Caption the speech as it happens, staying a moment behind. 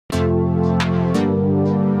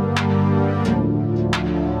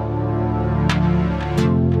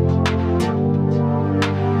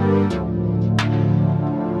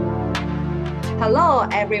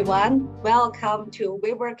everyone. Welcome to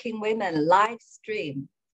WeWorkingWomen Livestream.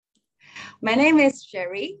 My name is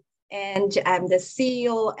Sherry, and I'm the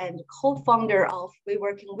CEO and co-founder of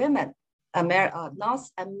WeWorkingWomen,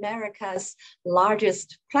 North America's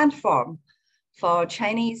largest platform for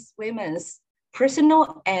Chinese women's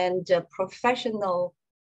personal and professional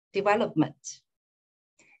development.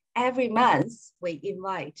 Every month, we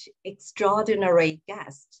invite extraordinary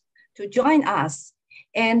guests to join us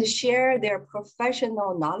and share their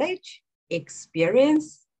professional knowledge,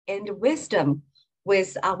 experience, and wisdom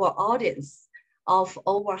with our audience of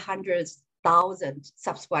over 100,000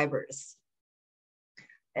 subscribers.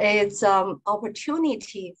 It's an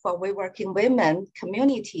opportunity for WeWorkingWomen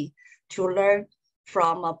community to learn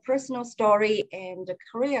from a personal story and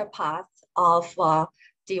career path of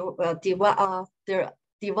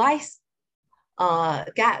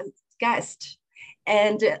guest,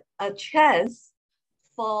 and a chance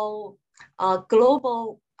for a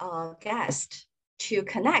global guest to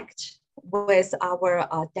connect with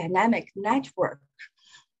our dynamic network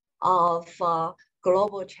of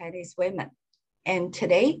global Chinese women. And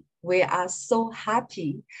today, we are so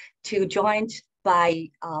happy to join by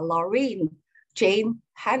Laureen Jane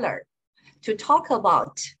Heller to talk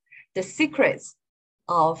about the secrets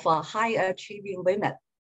of high-achieving women.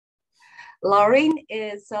 Laureen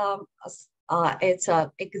is an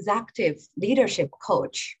executive leadership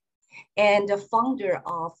coach and the founder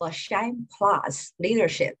of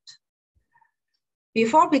Shine+Leadership.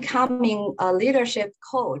 Before becoming a leadership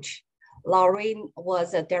coach, Laureen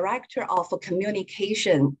was a director of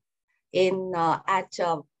communication at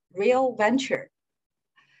Real Venture,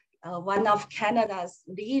 one of Canada's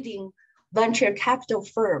leading venture capital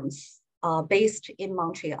firms based in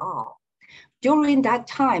Montreal. During that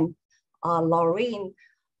time, Laureen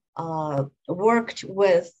worked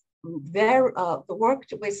with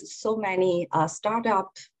so many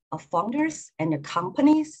startup founders and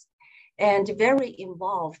companies, and very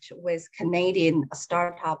involved with Canadian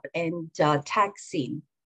startup and tech scene.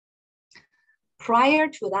 Prior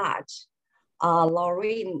to that,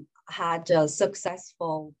 Laureen had a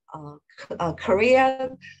successful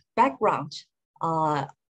career background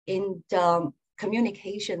in the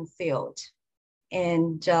communication field,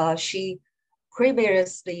 and she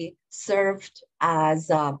previously served as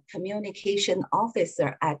a communication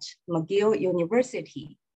officer at McGill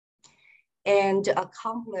University and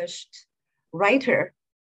accomplished writer.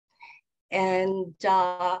 And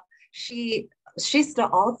she's the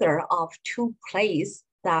author of 2 plays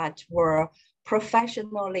that were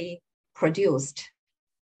professionally produced.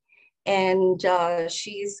 And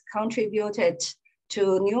she's contributed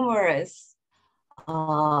to numerous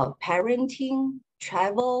parenting,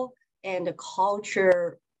 travel, and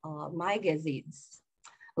culture magazines.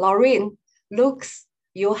 Laureen, looks,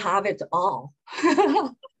 you have it all.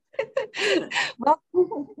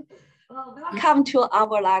 Welcome to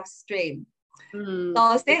our live stream.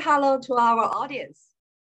 So say hello to our audience.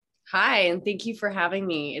 Hi, and thank you for having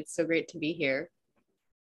me. It's so great to be here.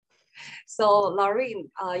 So Laureen,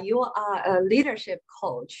 you are a leadership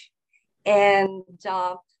coach, and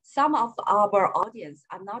some of our audience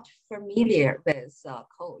are not familiar with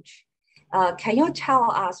coach. Can you tell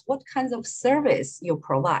us what kinds of service you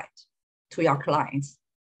provide to your clients?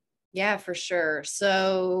 Yeah, for sure.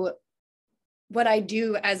 So what I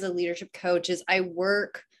do as a leadership coach is I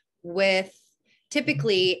work with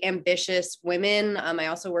typically ambitious women. I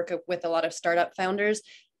also work with a lot of startup founders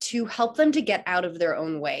to help them to get out of their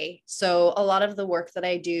own way. So a lot of the work that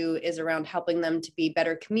I do is around helping them to be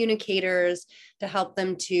better communicators, to help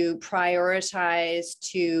them to prioritize,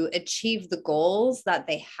 to achieve the goals that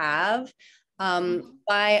they have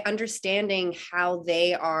by understanding how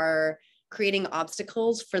they are creating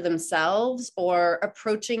obstacles for themselves or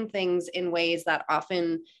approaching things in ways that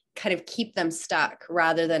often kind of keep them stuck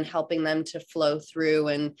rather than helping them to flow through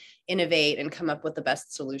and innovate and come up with the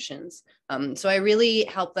best solutions. So I really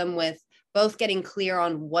help them with both getting clear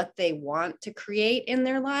on what they want to create in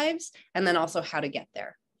their lives and then also how to get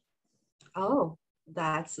there. Oh,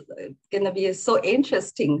 that's going to be so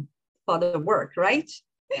interesting for the work, right?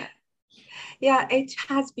 Yeah, it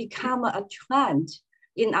has become a trend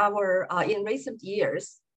in recent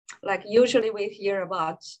years. Like usually we hear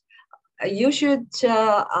about you should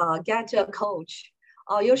get a coach,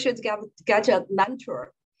 or you should get a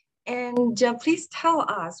mentor. And please tell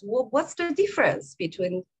us, what's the difference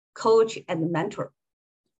between coach and mentor?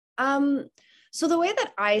 So the way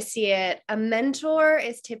that I see it, a mentor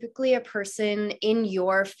is typically a person in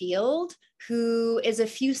your field who is a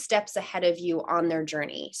few steps ahead of you on their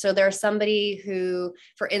journey. So there's somebody who,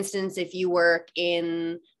 for instance, if you work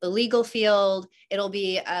in the legal field, it'll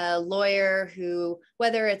be a lawyer who,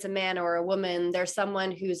 whether it's a man or a woman, there's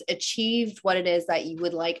someone who's achieved what it is that you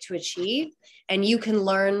would like to achieve. And you can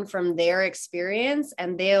learn from their experience,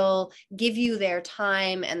 and they'll give you their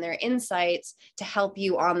time and their insights to help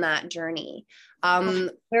you on that journey.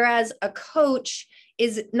 Whereas a coach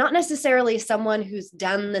is not necessarily someone who's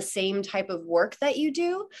done the same type of work that you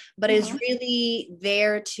do, but is really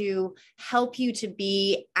there to help you to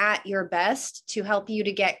be at your best, to help you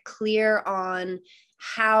to get clear on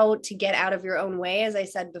how to get out of your own way, as I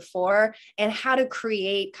said before, and how to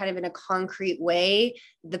create kind of in a concrete way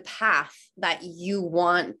the path that you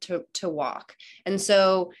want to walk. And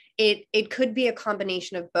so it could be a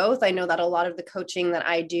combination of both. I know that a lot of the coaching that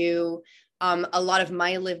I do, a lot of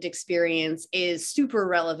my lived experience is super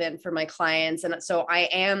relevant for my clients. And so I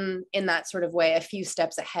am in that sort of way, a few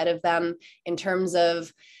steps ahead of them in terms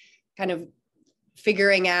of kind of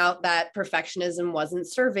figuring out that perfectionism wasn't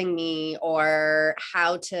serving me, or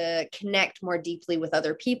how to connect more deeply with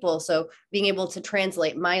other people. So being able to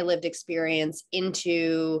translate my lived experience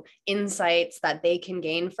into insights that they can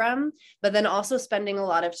gain from, but then also spending a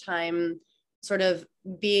lot of time sort of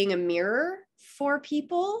being a mirror for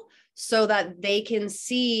people so that they can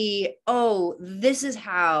see, oh, this is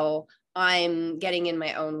how I'm getting in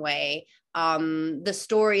my own way. The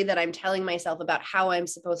story that I'm telling myself about how I'm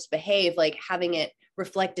supposed to behave, like having it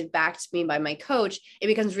reflected back to me by my coach, it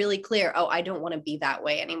becomes really clear, oh, I don't want to be that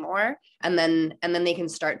way anymore. And then they can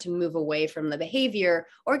start to move away from the behavior,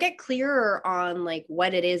 or get clearer on like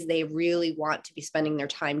what it is they really want to be spending their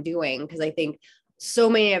time doing. Because I think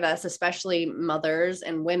so many of us, especially mothers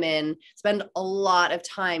and women, spend a lot of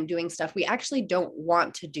time doing stuff we actually don't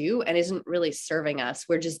want to do and isn't really serving us.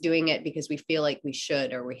 We're just doing it because we feel like we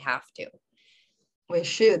should or we have to. We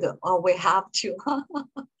should or we have to.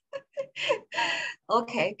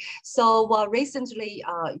 Okay, so recently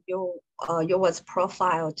you was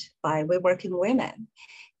profiled by WeWorkingWomen,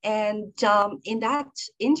 and in that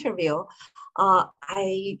interview,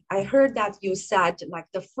 I heard that you said like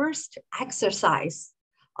the first exercise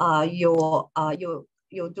you're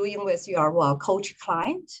doing with your coach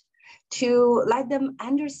client to let them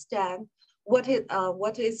understand what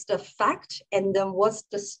is the fact and then what's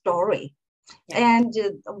the story, and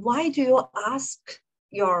why do you ask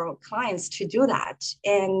your clients to do that,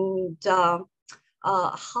 and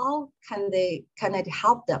how can it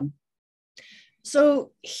help them?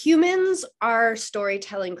 So humans are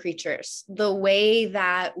storytelling creatures. The way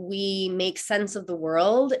that we make sense of the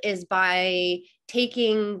world is by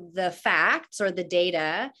taking the facts or the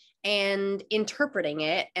data and interpreting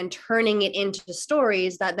it and turning it into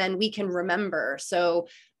stories that then we can remember. So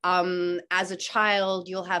as a child,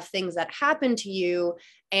 you'll have things that happen to you,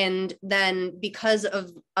 and then because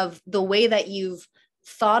of the way that you've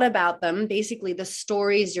thought about them, basically the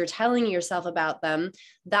stories you're telling yourself about them,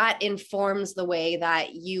 that informs the way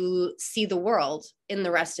that you see the world in the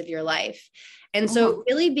rest of your life. And so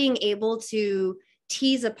really being able to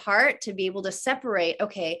tease apart, to be able to separate,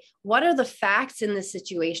 okay, what are the facts in this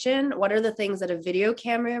situation? What are the things that a video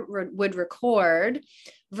camera would record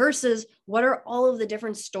versus what are all of the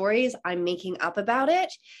different stories I'm making up about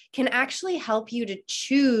it, can actually help you to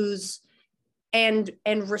choose and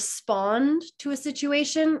respond to a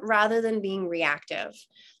situation rather than being reactive.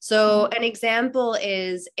 So an example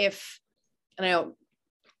is if, I don't know,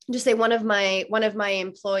 just say one of my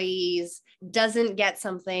employees doesn't get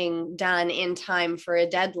something done in time for a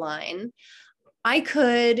deadline, I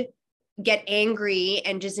could get angry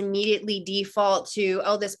and just immediately default to,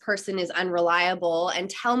 oh, this person is unreliable, and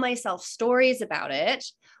tell myself stories about it.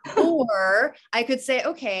 Or I could say,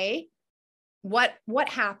 okay, what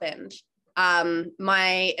happened?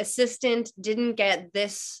 My assistant didn't get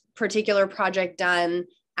this particular project done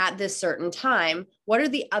at this certain time. What are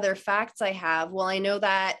the other facts I have? Well, I know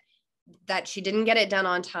that she didn't get it done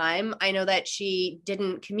on time. I know that she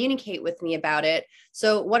didn't communicate with me about it.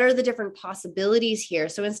 So what are the different possibilities here?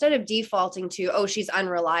 So instead of defaulting to, oh, she's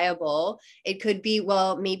unreliable, it could be,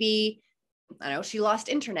 well, maybe, I don't know, she lost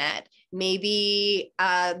internet. Maybe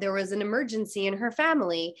there was an emergency in her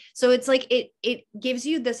family. So it's like, it gives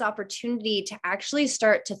you this opportunity to actually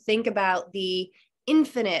start to think about the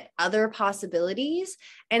infinite other possibilities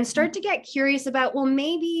and start to get curious about, well,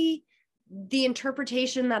 maybe the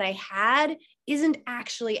interpretation that I had isn't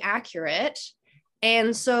actually accurate.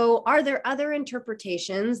 And so are there other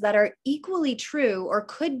interpretations that are equally true or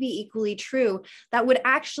could be equally true that would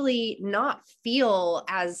actually not feel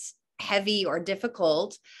as heavy or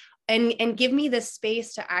difficult, and give me the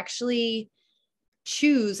space to actually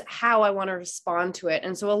choose how I want to respond to it.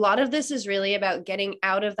 And so a lot of this is really about getting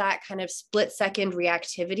out of that kind of split second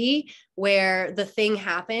reactivity where the thing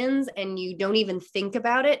happens and you don't even think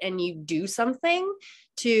about it and you do something,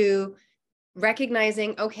 to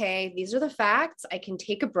recognizing, okay, these are the facts. I can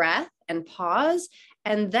take a breath and pause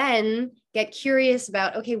and then get curious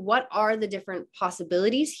about, okay, what are the different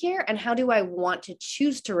possibilities here? And how do I want to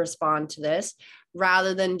choose to respond to this,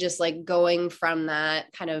 rather than just like going from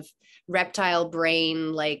that kind of reptile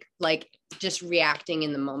brain, like just reacting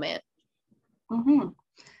in the moment. Mm-hmm.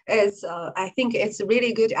 I think it's a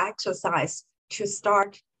really good exercise to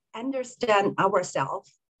start understand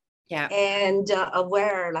ourselves. Yeah. And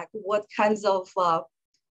aware like what kinds of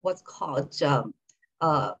what's called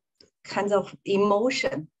kinds of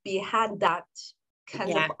emotion behind that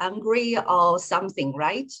kind of angry or something,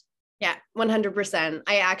 right? Yeah, 100%.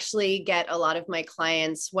 I actually get a lot of my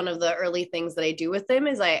clients, one of the early things that I do with them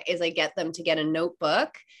is I get them to get a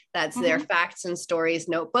notebook. That's their facts and stories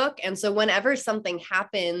notebook. And so whenever something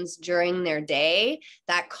happens during their day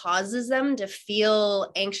that causes them to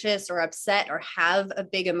feel anxious or upset or have a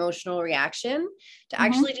big emotional reaction, to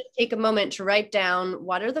actually just take a moment to write down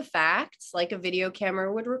what are the facts, like a video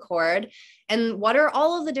camera would record, and what are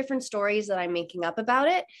all of the different stories that I'm making up about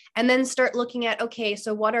it? And then start looking at, okay,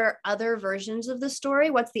 so what are other versions of the story?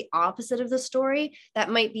 What's the opposite of the story that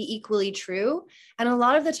might be equally true? And a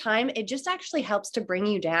lot of the time, it just actually helps to bring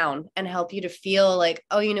you down and help you to feel like,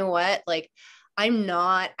 oh, you know what? Like, I'm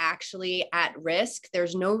not actually at risk.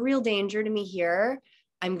 There's no real danger to me here.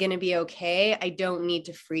 I'm going to be okay. I don't need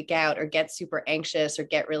to freak out or get super anxious or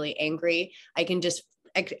get really angry. I can just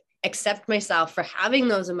accept myself for having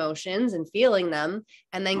those emotions and feeling them,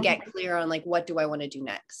 and then get clear on like, what do I want to do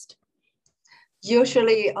next?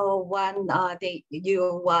 Usually when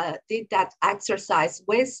you did that exercise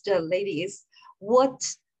with the ladies, what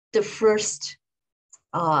the first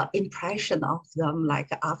impression of them like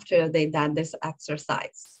after they done this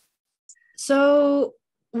exercise? So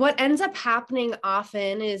what ends up happening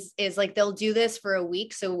often is like they'll do this for a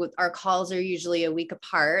week. So our calls are usually a week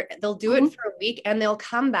apart. They'll do it for a week and they'll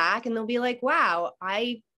come back and they'll be like, wow,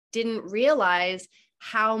 I didn't realize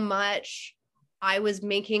how much I was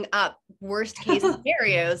making up worst case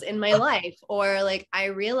scenarios in my life. Or like, I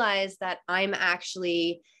realized that I'm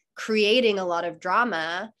actually creating a lot of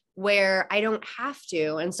drama where I don't have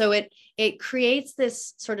to. And so it creates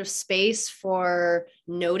this sort of space for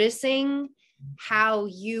noticing how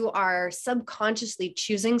you are subconsciously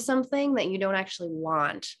choosing something that you don't actually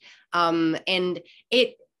want. And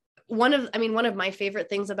one of my favorite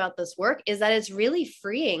things about this work is that it's really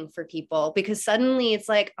freeing for people, because suddenly it's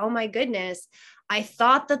like, oh my goodness, I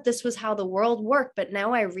thought that this was how the world worked, but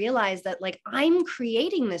now I realize that like I'm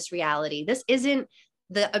creating this reality. This isn't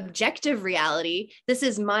the objective reality. This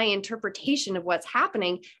is my interpretation of what's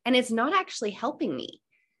happening, and it's not actually helping me.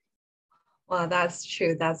 Well, that's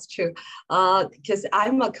true. That's true. Because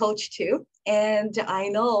I'm a coach too, and I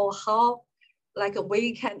know how like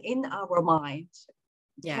we can in our mind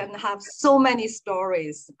can have so many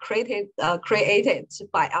stories created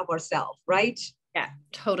by ourselves, right? Yeah,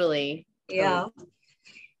 totally. Yeah.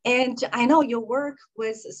 And I know you work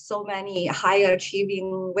with so many high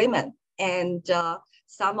achieving women, and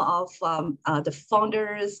some of the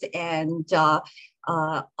founders and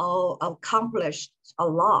all accomplished a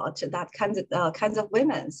lot, that kinds of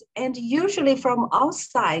women. And usually from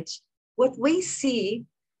outside, what we see,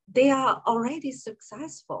 they are already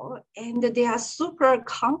successful and they are super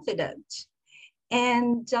confident.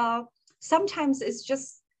 And sometimes it's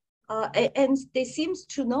just, and they seem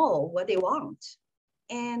to know what they want.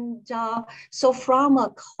 And so from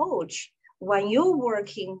a coach, when you're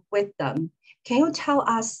working with them, can you tell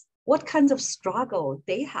us what kinds of struggle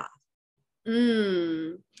they have?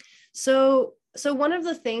 So one of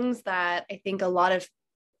the things that I think a lot of,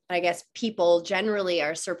 I guess, people generally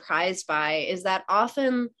are surprised by is that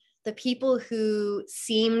often the people who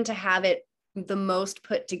seem to have it the most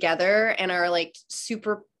put together and are like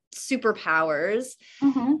superpowers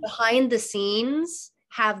behind the scenes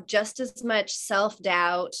have just as much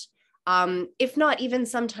self-doubt, if not even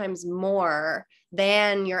sometimes more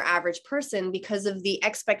than your average person, because of the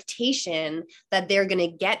expectation that they're going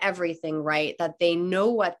to get everything right, that they know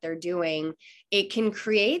what they're doing. It can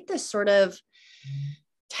create this sort of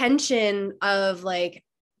tension of like,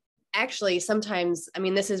 actually, sometimes, I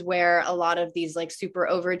mean, this is where a lot of these like super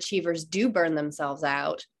overachievers do burn themselves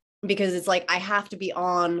out, because it's like, I have to be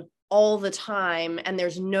on all the time and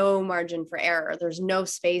there's no margin for error. There's no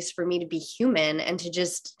space for me to be human and to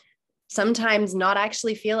just sometimes not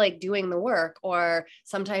actually feel like doing the work, or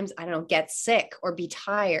sometimes, I don't know, get sick or be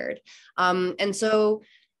tired. And so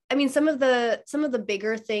I mean, some of the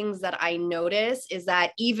bigger things that I notice is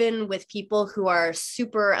that even with people who are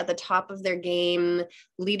super at the top of their game,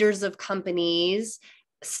 leaders of companies,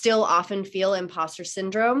 still often feel imposter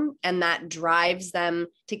syndrome, and that drives them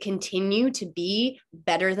to continue to be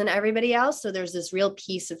better than everybody else. So there's this real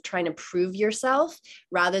piece of trying to prove yourself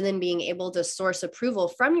rather than being able to source approval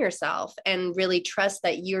from yourself and really trust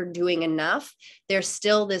that you're doing enough. There's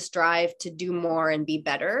still this drive to do more and be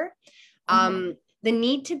better. The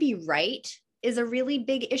need to be right is a really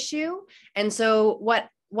big issue. And so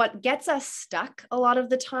what gets us stuck a lot of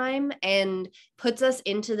the time and puts us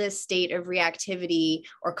into this state of reactivity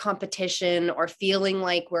or competition or feeling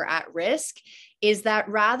like we're at risk is that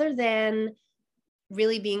rather than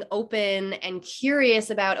really being open and curious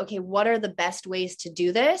about, okay, what are the best ways to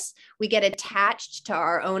do this? We get attached to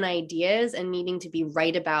our own ideas and needing to be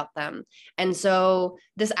right about them. And so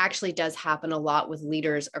this actually does happen a lot with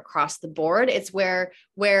leaders across the board. It's where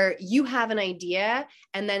you have an idea,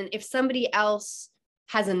 and then if somebody else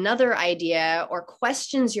has another idea or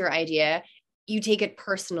questions your idea, you take it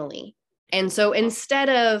personally. And so instead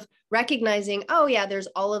of recognizing, oh yeah, there's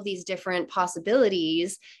all of these different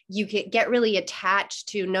possibilities, you can get really attached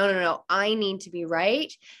to, no, I need to be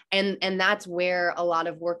right. And that's where a lot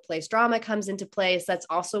of workplace drama comes into place. That's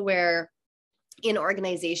also where in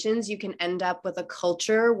organizations, you can end up with a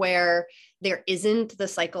culture where there isn't the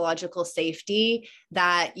psychological safety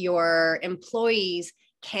that your employees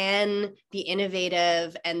can be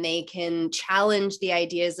innovative and they can challenge the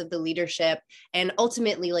ideas of the leadership and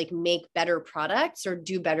ultimately like make better products or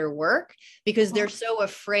do better work because they're so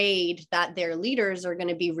afraid that their leaders are going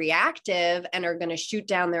to be reactive and are going to shoot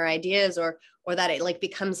down their ideas or that it like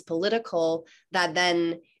becomes political, that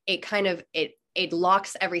then it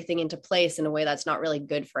locks everything into place in a way that's not really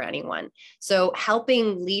good for anyone. So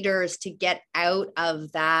helping leaders to get out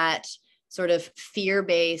of that sort of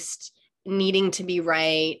fear-based needing to be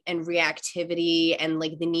right and reactivity and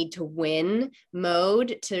like the need to win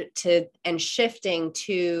mode to and shifting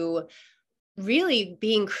to really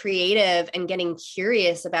being creative and getting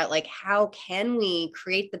curious about like, how can we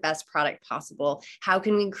create the best product possible? How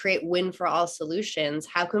can we create win for all solutions?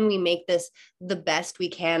 How can we make this the best we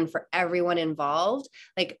can for everyone involved?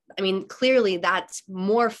 Like, I mean, clearly that's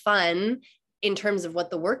more fun in terms of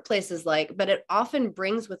what the workplace is like, but it often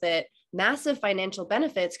brings with it massive financial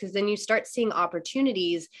benefits because then you start seeing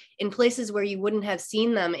opportunities in places where you wouldn't have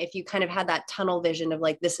seen them if you kind of had that tunnel vision of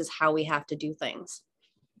like, this is how we have to do things.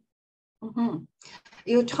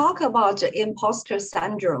 You talk about imposter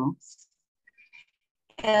syndrome.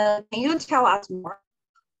 And can you tell us more?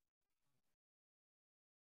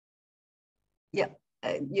 Yeah,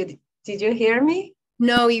 did you hear me?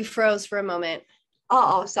 No, you froze for a moment.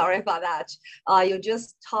 Oh, sorry about that. You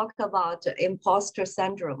just talked about imposter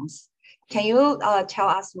syndromes. Can you tell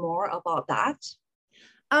us more about that?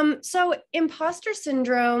 So imposter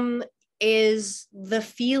syndrome is the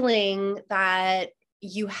feeling that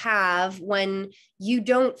you have when you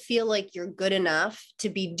don't feel like you're good enough to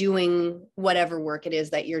be doing whatever work it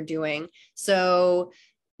is that you're doing. So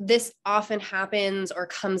this often happens or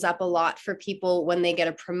comes up a lot for people when they get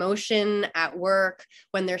a promotion at work,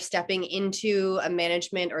 when they're stepping into a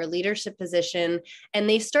management or leadership position, and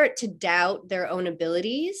they start to doubt their own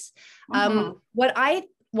abilities. What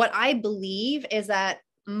I believe is that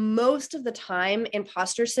most of the time,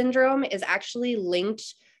 imposter syndrome is actually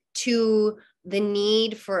linked to the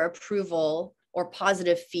need for approval or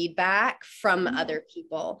positive feedback from other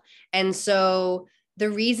people. And so the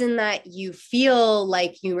reason that you feel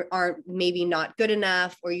like you are maybe not good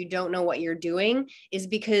enough or you don't know what you're doing is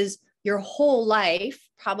because your whole life,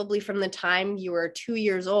 probably from the time you were 2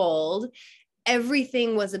 years old,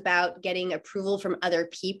 everything was about getting approval from other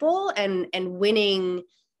people and winning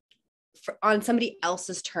on somebody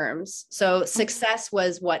else's terms. So success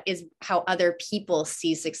was how other people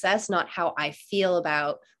see success, not how I feel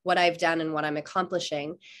about what I've done and what I'm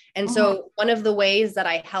accomplishing. And so one of the ways that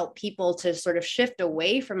I help people to sort of shift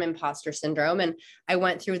away from imposter syndrome, and I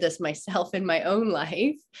went through this myself in my own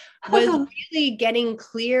life, was really getting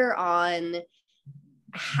clear on,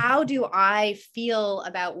 how do I feel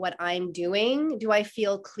about what I'm doing? Do I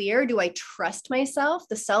feel clear? Do I trust myself?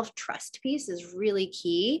 The self-trust piece is really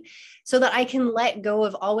key so that I can let go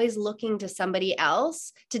of always looking to somebody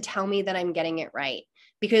else to tell me that I'm getting it right.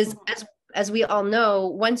 Because as we all know,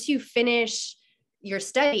 once you finish your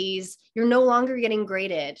studies, you're no longer getting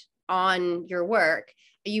graded on your work.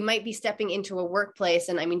 You might be stepping into a workplace,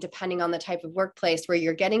 and I mean, depending on the type of workplace, where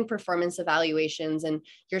you're getting performance evaluations and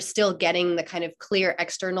you're still getting the kind of clear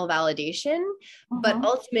external validation, but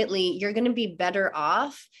ultimately you're going to be better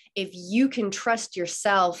off if you can trust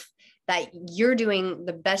yourself that you're doing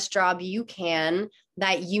the best job you can,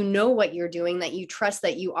 that you know what you're doing, that you trust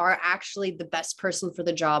that you are actually the best person for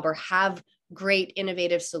the job or have great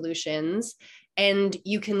innovative solutions. And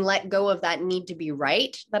you can let go of that need to be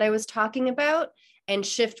right that I was talking about and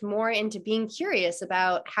shift more into being curious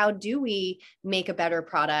about how do we make a better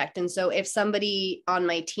product. And so if somebody on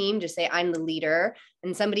my team, just say I'm the leader,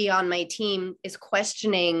 and somebody on my team is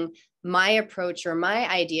questioning my approach or my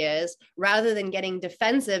ideas, rather than getting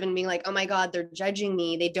defensive and being like, oh my God, they're judging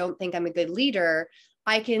me, they don't think I'm a good leader,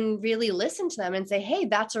 I can really listen to them and say, hey,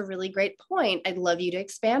 that's a really great point. I'd love you to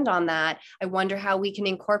expand on that. I wonder how we can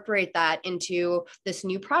incorporate that into this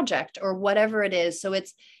new project or whatever it is. So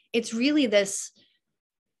it's really this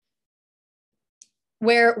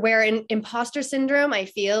where in imposter syndrome, I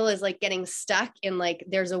feel, is like getting stuck in like,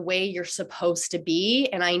 there's a way you're supposed to be,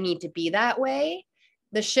 and I need to be that way.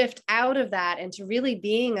 The shift out of that into really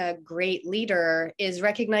being a great leader is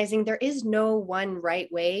recognizing there is no one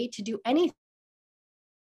right way to do anything.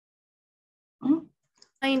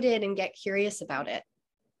 Find it and get curious about it.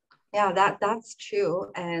 Yeah, that's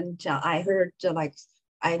true. And I heard like,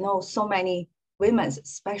 I know so many women,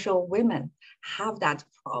 special women, have that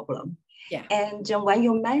problem. Yeah. And when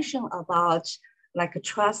you mention about like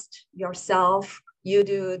trust yourself, you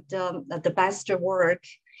do the best work.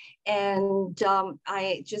 And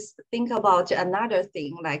I just think about another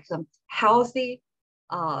thing, like healthy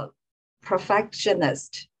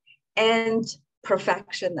perfectionist and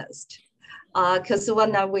perfectionist. Because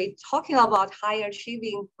when we're talking about high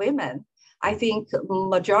achieving women, I think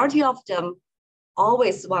majority of them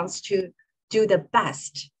always wants to do the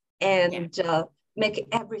best and make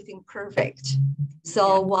everything perfect.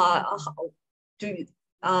 So do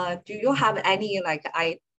you have any, like,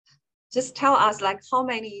 just tell us like how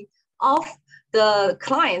many of the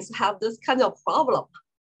clients have this kind of problem?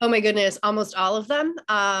 Oh my goodness, almost all of them.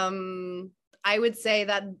 I would say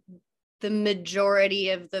that the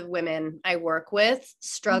majority of the women I work with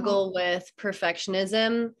struggle with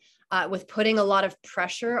perfectionism, with putting a lot of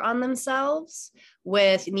pressure on themselves,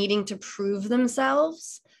 with needing to prove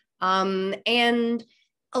themselves. And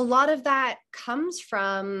a lot of that comes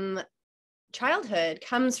from childhood,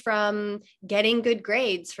 comes from getting good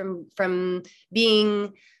grades, from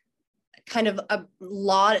being kind of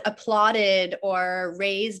applauded or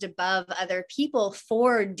raised above other people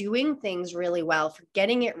for doing things really well, for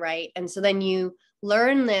getting it right. And so then you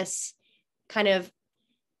learn this kind of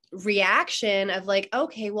reaction of like,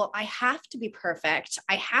 okay, well, I have to be perfect.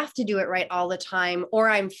 I have to do it right all the time, or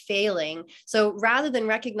I'm failing. So rather than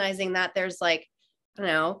recognizing that there's like, I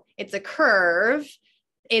don't know, it's a curve,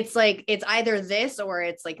 it's like, it's either this or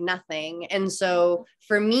it's like nothing. And so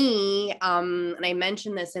for me, and I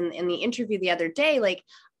mentioned this in the interview the other day, like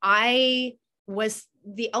I was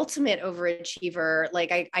the ultimate overachiever.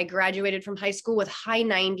 Like I graduated from high school with high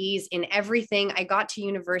 90s in everything. I got to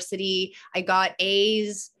university, I got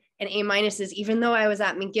A's and A minuses, even though I was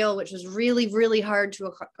at McGill, which was really, really hard to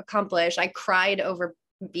accomplish. I cried over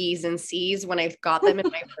B's and C's when I got them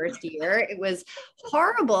in my first year. It was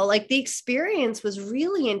horrible. Like the experience was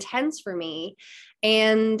really intense for me.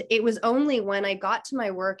 And it was only when I got to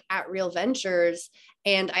my work at Real Ventures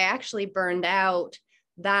and I actually burned out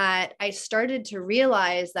that I started to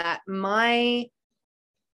realize that my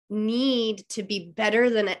need to be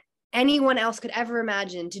better than anyone else could ever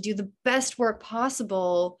imagine, to do the best work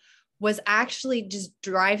possible, was actually just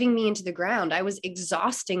driving me into the ground. I was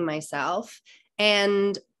exhausting myself.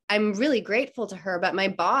 And I'm really grateful to her, but my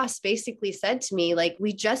boss basically said to me, like,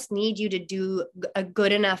 we just need you to do a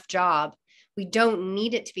good enough job. We don't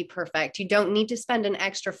need it to be perfect. You don't need to spend an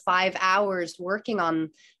extra 5 hours working on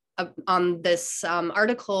this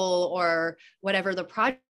article or whatever the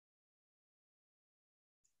project.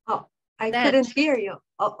 Oh, I couldn't hear you.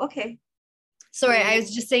 Oh, okay. Sorry, I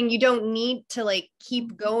was just saying you don't need to like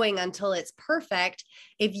keep going until it's perfect.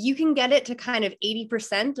 If you can get it to kind of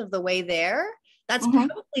 80% of the way there, that's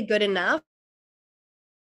probably good enough.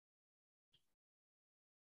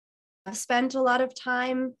 I've spent a lot of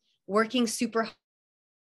time working super hard.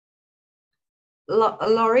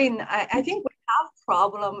 Laureen, I think we have a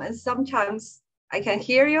problem, and sometimes I can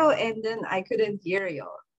hear you and then I couldn't hear you.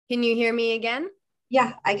 Can you hear me again?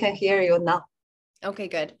 Yeah, I can hear you now. Okay,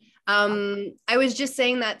 good. I was just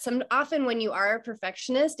saying that often when you are a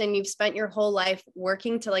perfectionist and you've spent your whole life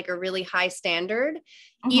working to like a really high standard,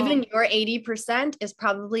 even your 80% is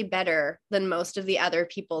probably better than most of the other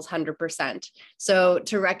people's 100%. So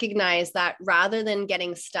to recognize that rather than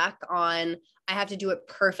getting stuck on, I have to do it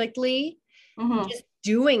perfectly, just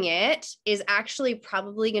doing it is actually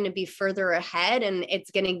probably going to be further ahead, and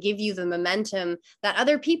it's going to give you the momentum that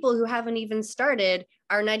other people who haven't even started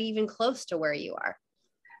are not even close to where you are.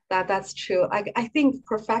 That's true. I think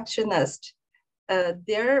perfectionists,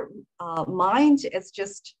 their mind is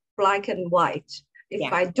just black and white. If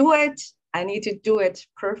Yeah. I do it, I need to do it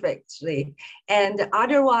perfectly, and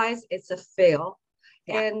otherwise it's a fail.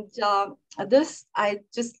 Yeah. And this, I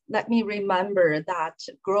just let me remember that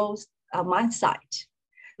growth mindset.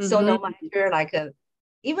 So no matter like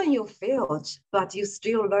even you failed, but you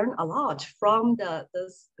still learn a lot from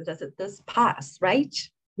this path, right?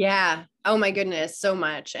 Yeah. Oh my goodness, so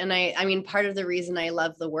much. And I mean, part of the reason I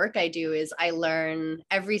love the work I do is I learn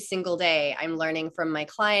every single day. I'm learning from my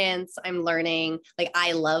clients. I'm learning, like,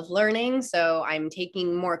 I love learning. So I'm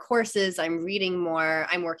taking more courses. I'm reading more.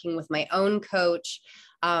 I'm working with my own coach.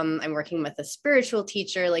 I'm working with a spiritual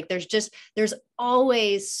teacher. Like, there's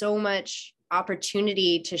always so much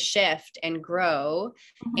opportunity to shift and grow.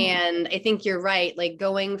 And I think you're right. Like,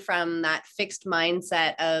 going from that fixed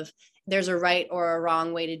mindset of, there's a right or a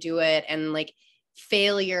wrong way to do it, and like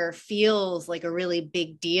failure feels like a really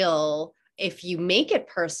big deal if you make it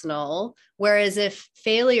personal, whereas if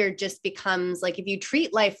failure just becomes like, if you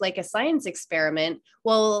treat life like a science experiment,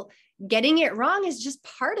 well, getting it wrong is just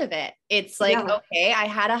part of it. It's like, Yeah. okay, I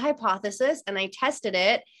had a hypothesis and I tested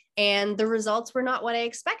it and the results were not what I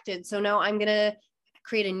expected, so now I'm going to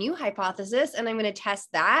create a new hypothesis and I'm going to test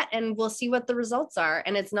that and we'll see what the results are.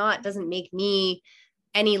 And it's not, doesn't make me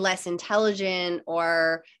any less intelligent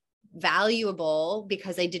or valuable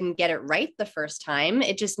because I didn't get it right the first time.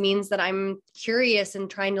 It just means that I'm curious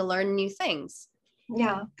and trying to learn new things.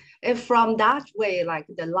 Yeah. If from that way, like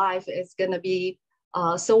the life is gonna be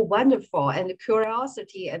so wonderful, and the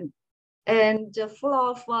curiosity and full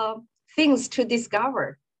of things to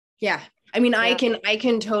discover. Yeah. I mean, Yeah. I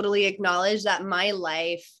can totally acknowledge that my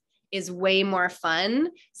life is way more fun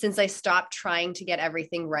since I stopped trying to get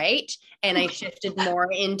everything right and I shifted more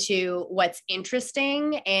into what's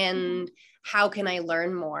interesting and how can I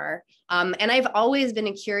learn more. And I've always been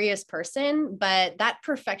a curious person, but that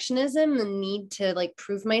perfectionism, the need to like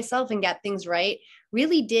prove myself and get things right,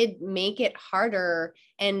 really did make it harder,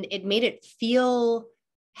 and it made it feel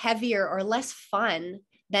heavier or less fun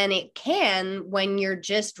than it can when you're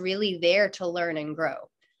just really there to learn and grow.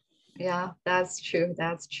 Yeah, that's true.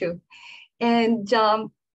 That's true. And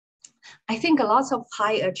I think a lot of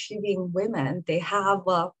high achieving women, they have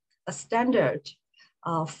a standard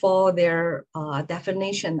for their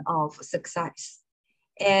definition of success.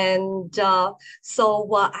 And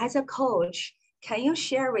as a coach, can you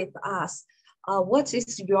share with us what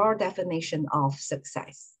is your definition of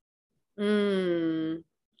success? Oh,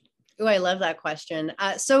 I love that question.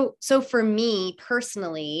 So for me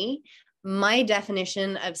personally, my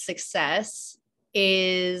definition of success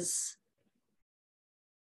is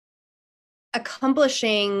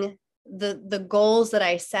accomplishing the goals that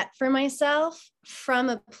I set for myself from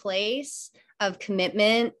a place of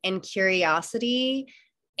commitment and curiosity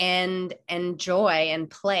and joy and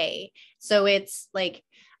play. So it's like,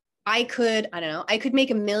 I don't know, I could make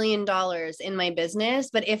 $1 million in my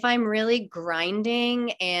business, but if I'm really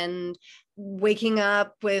grinding and waking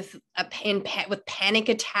up with with panic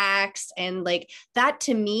attacks and like that,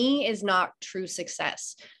 to me is not true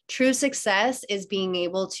success. True success is being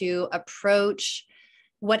able to approach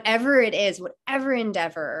whatever it is, whatever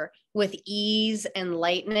endeavor, with ease and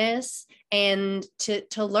lightness, and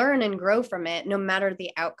to learn and grow from it no matter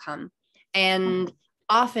the outcome. And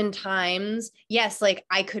oftentimes, yes, like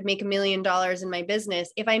I could make $1 million in my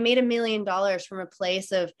business. If I made $1 million from a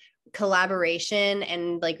place of collaboration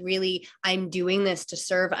and like really I'm doing this to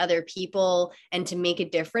serve other people and to make a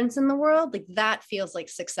difference in the world, like that feels like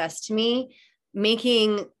success to me.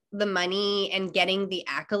 Making the money and getting the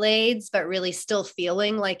accolades, but really still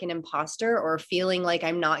feeling like an imposter or feeling like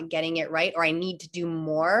I'm not getting it right or I need to do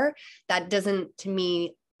more, that doesn't, to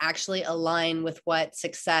me, actually align with what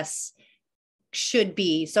success should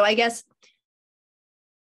be. So I guess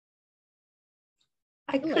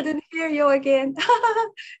I couldn't hear you again.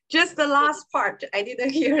 Just the last part. I didn't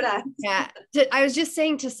hear that. Yeah. I was just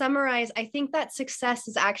saying, to summarize, I think that success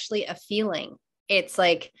is actually a feeling. It's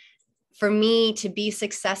like, for me to be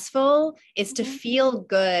successful is to feel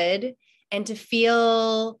good and to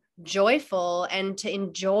feel joyful and to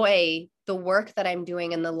enjoy the work that I'm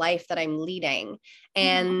doing and the life that I'm leading.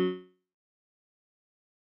 And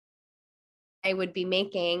I would be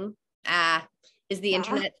making, is the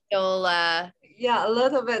internet still, yeah, a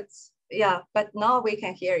little bit. Yeah, but now we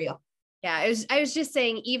can hear you. Yeah, I was just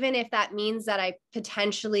saying, even if that means that I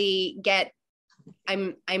potentially get,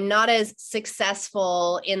 I'm not as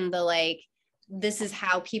successful in the like, this is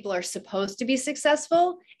how people are supposed to be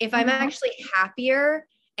successful. If I'm actually happier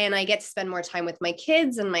and I get to spend more time with my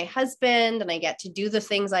kids and my husband, and I get to do the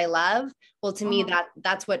things I love. Well, to me,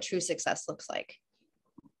 that's what true success looks like.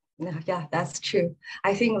 Yeah, that's true.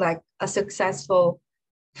 I think like a successful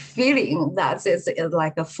feeling that is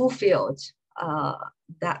like a fulfilled,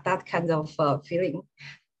 that kind of feeling.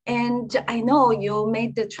 And I know you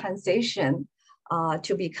made the transition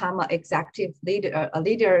to become an executive leader, a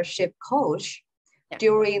leadership coach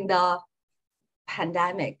during the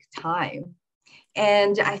pandemic time.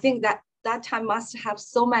 And I think that that time must have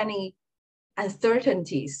so many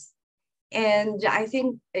uncertainties. And I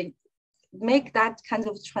think make that kind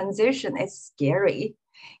of transition is scary.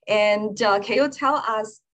 And can you tell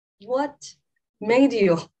us what made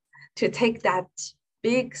you to take that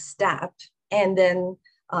big step and then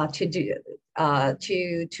to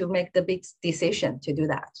make the big decision to do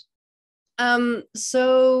that?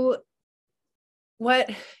 So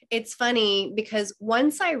it's funny because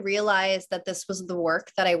once I realized that this was the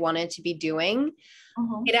work that I wanted to be doing,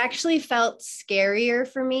 it actually felt scarier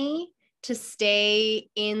for me to stay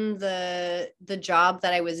in the job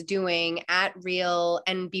that I was doing at Real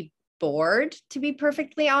and be bored, to be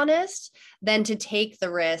perfectly honest, than to take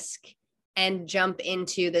the risk and jump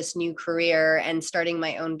into this new career and starting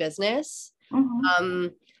my own business.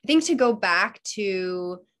 I think to go back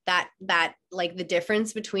to that like the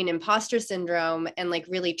difference between imposter syndrome and like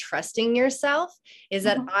really trusting yourself is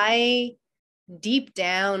that deep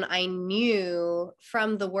down, I knew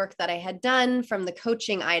from the work that I had done, from the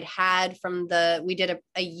coaching I'd had, we did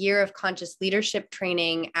a year of conscious leadership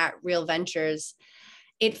training at Real Ventures.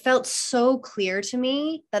 It felt so clear to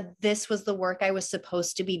me that this was the work I was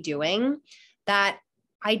supposed to be doing, that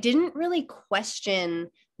I didn't really question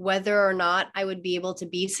whether or not I would be able to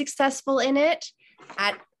be successful in it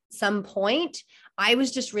at some point. I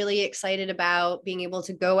was just really excited about being able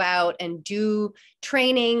to go out and do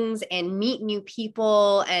trainings and meet new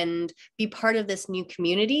people and be part of this new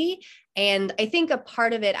community. And I think a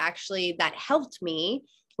part of it actually that helped me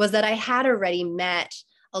was that I had already met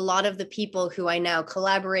a lot of the people who I now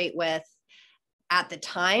collaborate with at the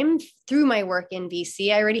time through my work in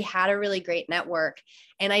VC. I already had a really great network,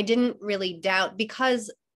 and I didn't really doubt,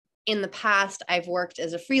 because in the past I've worked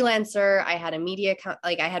as a freelancer. I had a media,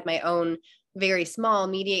 I had my own very small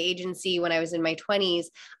media agency when I was in my 20s.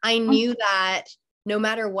 I knew that no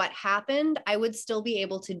matter what happened, I would still be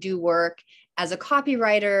able to do work as a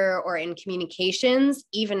copywriter or in communications,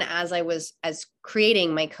 even as I was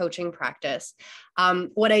creating my coaching practice.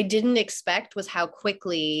 What I didn't expect was how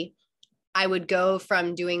quickly I would go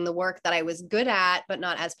from doing the work that I was good at, but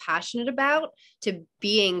not as passionate about, to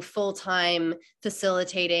being full-time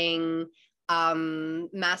facilitating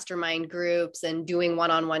mastermind groups and doing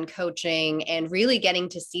one-on-one coaching, and really getting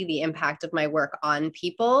to see the impact of my work on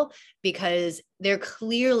people, because there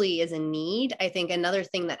clearly is a need. I think another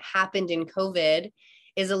thing that happened in COVID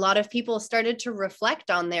is a lot of people started to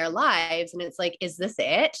reflect on their lives, and it's like, is this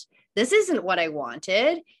it? This isn't what I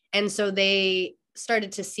wanted. And so they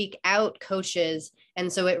started to seek out coaches.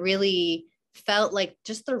 And so it really felt like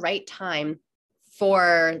just the right time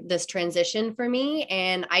for this transition for me.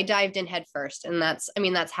 And I dived in head first. And that's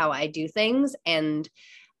how I do things. And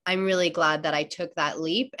I'm really glad that I took that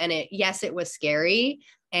leap. And it was scary.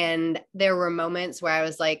 And there were moments where I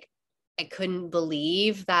was like, I couldn't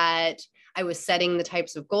believe that I was setting the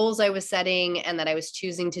types of goals I was setting and that I was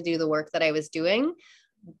choosing to do the work that I was doing.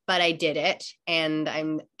 But I did it, and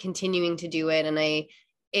I'm continuing to do it. And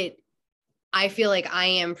I feel like I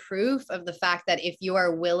am proof of the fact that if you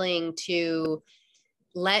are willing to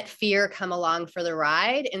let fear come along for the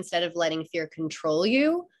ride instead of letting fear control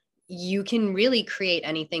you, you can really create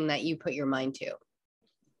anything that you put your mind to.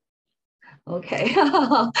 Okay.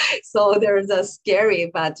 So there's a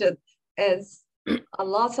scary, but it's a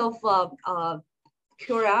lot of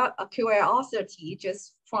curiosity,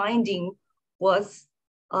 just finding what's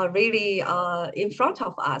really in front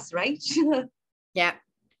of us, right? Yeah.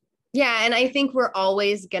 And I think we're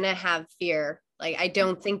always going to have fear. Like, I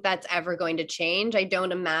don't think that's ever going to change. I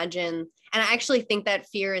don't imagine. And I actually think that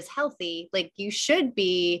fear is healthy. Like, you should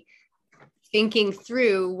be thinking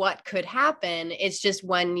through what could happen. It's just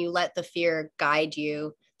when you let the fear guide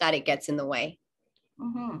you that it gets in the way.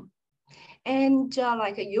 And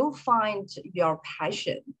like you find your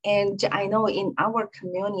passion. And I know in our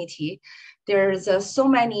community, there's so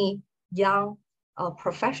many young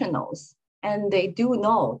professionals, and they do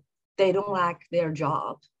know they don't like their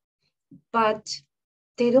job, but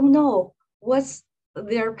they don't know what's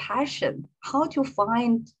their passion, how to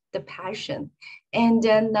find the passion. And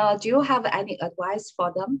then do you have any advice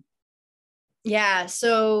for them? Yeah.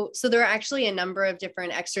 So there are actually a number of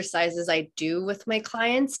different exercises I do with my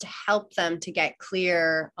clients to help them to get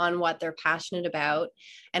clear on what they're passionate about.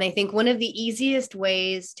 And I think one of the easiest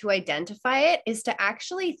ways to identify it is to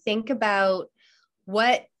actually think about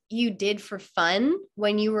what you did for fun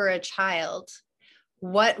when you were a child.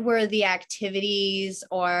 What were the activities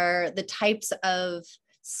or the types of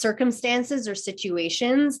circumstances or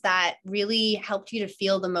situations that really helped you to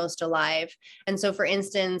feel the most alive? And so, for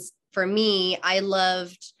instance, for me, I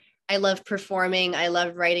loved performing. I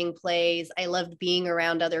loved writing plays. I loved being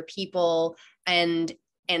around other people and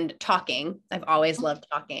talking. I've always loved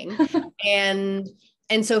talking. and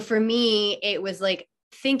and so for me, it was like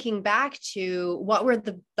thinking back to what were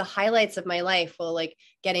the highlights of my life. Well, like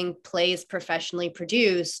getting plays professionally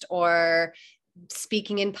produced or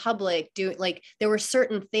speaking in public, doing like there were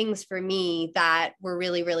certain things for me that were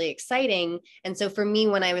really, really exciting. And so for me,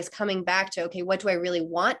 when I was coming back to, okay, what do I really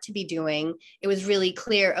want to be doing? It was really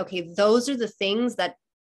clear, okay, those are the things that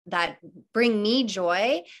bring me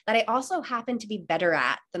joy that I also happen to be better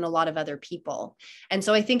at than a lot of other people. And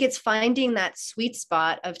so I think it's finding that sweet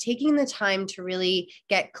spot of taking the time to really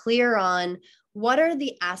get clear on what are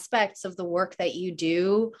the aspects of the work that you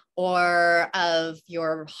do or of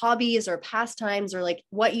your hobbies or pastimes or like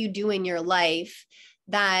what you do in your life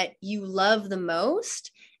that you love the most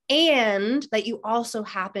and that you also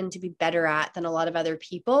happen to be better at than a lot of other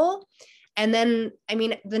people. And then, I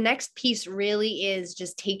mean, the next piece really is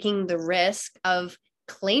just taking the risk of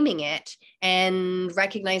claiming it and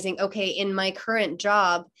recognizing, okay, in my current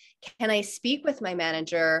job, can I speak with my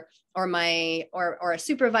manager or my or a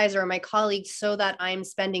supervisor or my colleagues so that I'm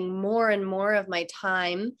spending more and more of my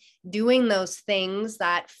time doing those things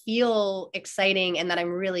that feel exciting and that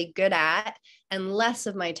I'm really good at, and less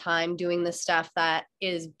of my time doing the stuff that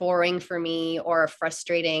is boring for me or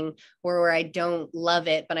frustrating or where I don't love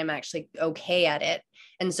it, but I'm actually okay at it.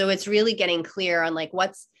 And so it's really getting clear on like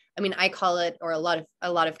I call it, or a lot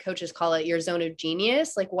of coaches call it, your zone of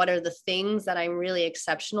genius. Like, what are the things that I'm really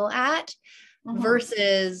exceptional at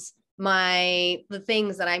versus the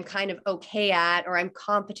things that I'm kind of okay at, or I'm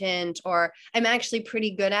competent, or I'm actually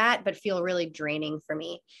pretty good at, but feel really draining for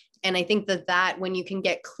me. And I think that when you can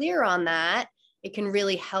get clear on that, it can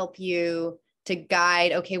really help you to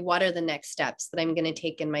guide, okay, what are the next steps that I'm going to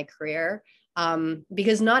take in my career?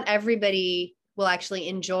 Because not everybody will actually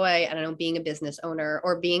enjoy, I don't know, being a business owner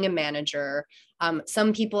or being a manager.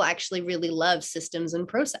 Some people actually really love systems and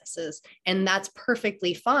processes, and that's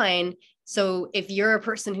perfectly fine. So if you're a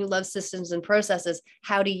person who loves systems and processes,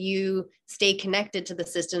 how do you stay connected to the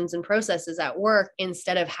systems and processes at work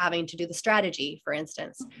instead of having to do the strategy, for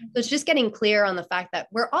instance? So it's just getting clear on the fact that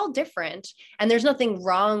we're all different and there's nothing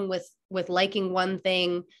wrong with liking one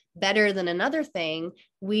thing better than another thing.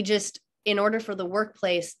 We just, in order for the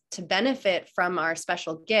workplace to benefit from our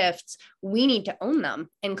special gifts, we need to own them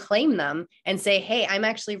and claim them and say, hey, I'm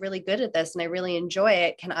actually really good at this and I really enjoy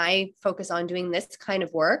it. Can I focus on doing this kind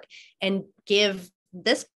of work and give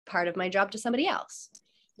this part of my job to somebody else?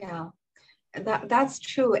 Yeah, that's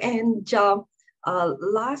true. And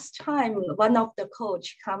last time, one of the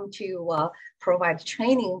coach come to provide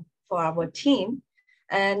training for our team,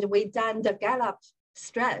 and we done the Gallup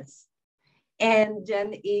stress. And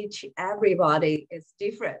then everybody is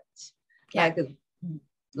different. Yeah.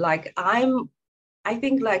 I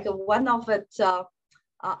think like one of it,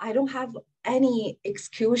 I don't have any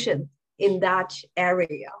execution in that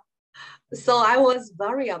area. So I was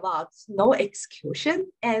worried about no execution.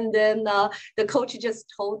 And then the coach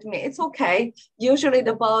just told me, it's okay. Usually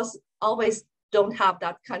the boss always don't have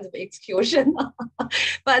that kind of execution.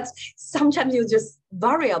 But sometimes you just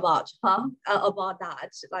worry about that.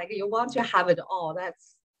 Like you want to have it all.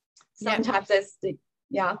 That's sometimes that's the,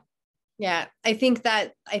 yeah. Yeah. I think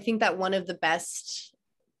that one of the best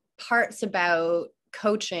parts about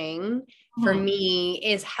coaching for me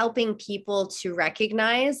is helping people to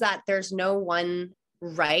recognize that there's no one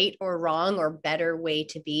right or wrong or better way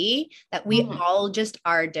to be, that we all just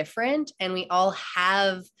are different and we all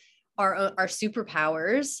have our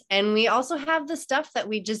superpowers, and we also have the stuff that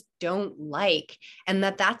we just don't like, and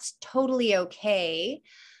that's totally okay.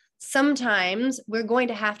 Sometimes we're going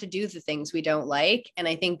to have to do the things we don't like. And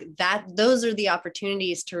I think that those are the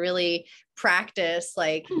opportunities to really practice,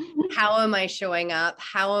 like, how am I showing up?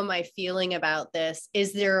 How am I feeling about this?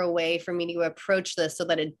 Is there a way for me to approach this so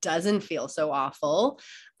that it doesn't feel so awful?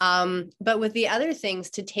 But with the other things,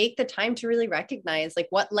 to take the time to really recognize like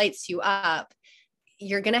what lights you up.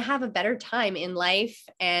 you're going to have a better time in life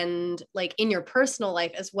and like in your personal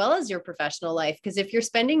life as well as your professional life. Because if you're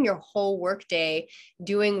spending your whole workday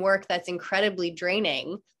doing work that's incredibly draining,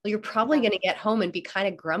 well, you're probably going to get home and be kind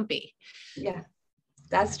of grumpy. Yeah,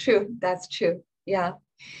 that's true. That's true. Yeah.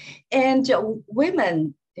 And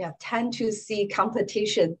women tend to see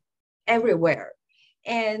competition everywhere.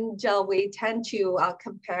 And we tend to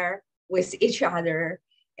compare with each other.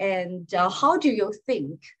 And how do you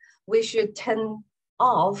think we should turn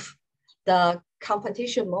off the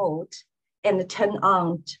competition mode and turn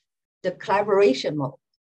on the collaboration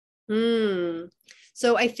mode?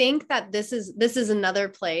 So I think that this is another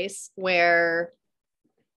place where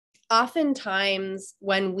oftentimes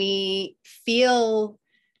when we feel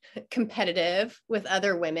competitive with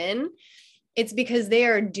other women, it's because they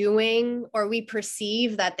are doing, or we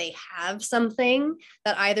perceive that they have something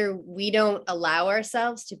that either we don't allow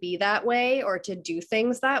ourselves to be that way or to do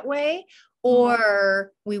things that way,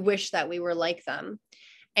 or we wish that we were like them.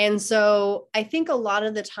 And so I think a lot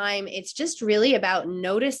of the time it's just really about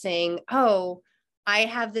noticing, oh, I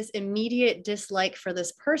have this immediate dislike for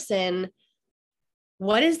this person.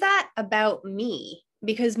 What is that about me?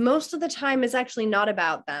 Because most of the time it's actually not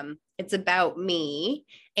about them. It's about me.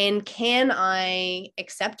 And can I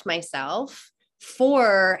accept myself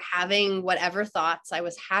for having whatever thoughts I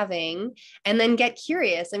was having and then get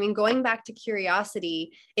curious? I mean, going back to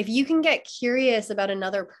curiosity, if you can get curious about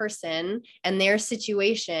another person and their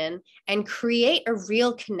situation and create a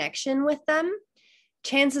real connection with them,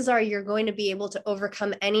 chances are you're going to be able to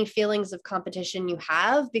overcome any feelings of competition you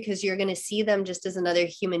have, because you're going to see them just as another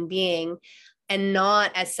human being and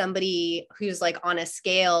not as somebody who's like on a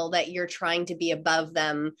scale that you're trying to be above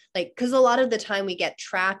them. Like, because a lot of the time we get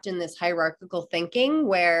trapped in this hierarchical thinking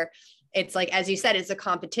where it's like, as you said, it's a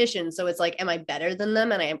competition. So it's like, am I better than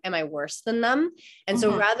them? And am I worse than them? And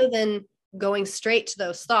so rather than going straight to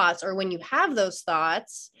those thoughts, or when you have those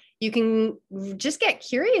thoughts, you can just get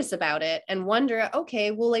curious about it and wonder,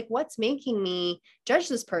 okay, well, like, what's making me judge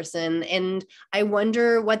this person? And I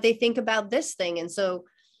wonder what they think about this thing. And so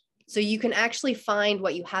you can actually find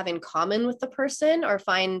what you have in common with the person, or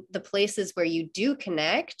find the places where you do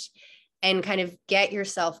connect, and kind of get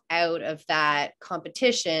yourself out of that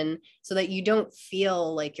competition so that you don't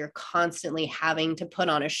feel like you're constantly having to put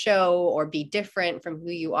on a show or be different from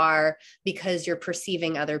who you are because you're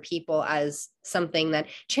perceiving other people as something that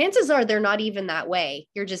chances are they're not even that way.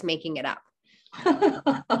 You're just making it up.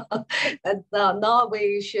 And now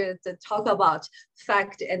we should talk about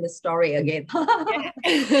fact and the story again.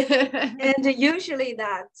 And usually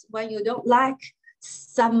that when you don't like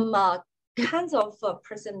some kinds of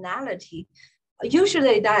personality,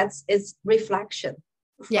 usually that's its reflection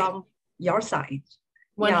from your side.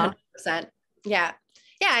 100%. Yeah.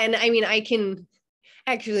 And I mean, I can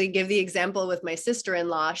actually give the example with my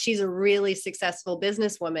sister-in-law. She's a really successful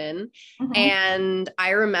businesswoman. And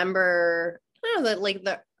I remember, I don't know, that like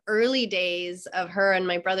the early days of her and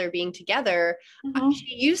my brother being together,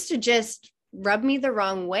 she used to just rub me the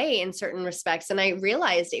wrong way in certain respects. And I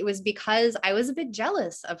realized it was because I was a bit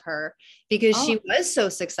jealous of her, because she was so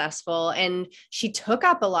successful and she took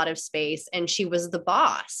up a lot of space and she was the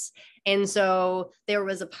boss. And so there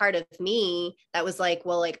was a part of me that was like,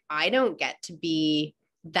 well, like, I don't get to be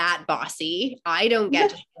that bossy. I don't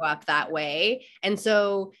get to show up that way. And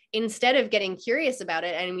so instead of getting curious about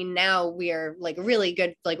it, I mean, now we are like really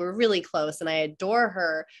good, like we're really close and I adore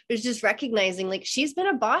her. It was just recognizing like she's been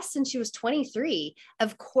a boss since she was 23.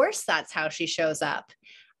 Of course, that's how she shows up.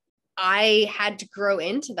 I had to grow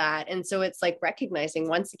into that. And so it's like recognizing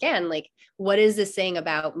once again, like, what is this saying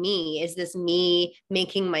about me? Is this me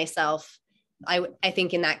making myself, I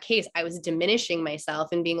think in that case, I was diminishing myself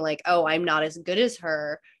and being like, oh, I'm not as good as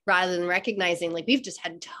her, rather than recognizing like we've just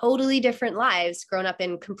had totally different lives, grown up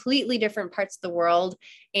in completely different parts of the world.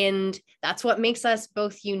 And that's what makes us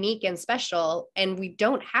both unique and special. And we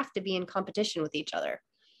don't have to be in competition with each other.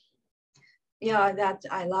 Yeah, that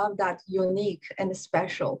I love that, unique and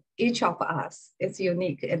special. Each of us is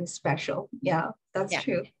unique and special. Yeah, that's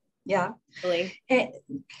true. Yeah. Really.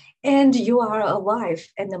 And you are a wife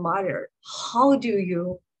and a mother. How do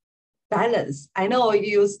you balance? I know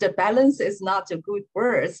you use the balance is not a good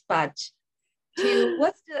word, but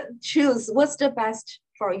what's the best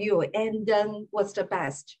for you? And then what's the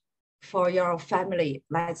best for your family?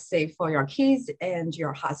 Let's say for your kids and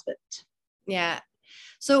your husband. Yeah.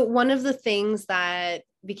 So one of the things that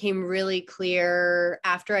became really clear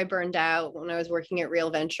after I burned out when I was working at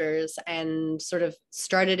Real Ventures and sort of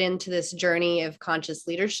started into this journey of conscious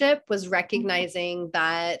leadership was recognizing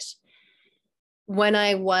that when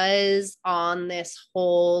I was on this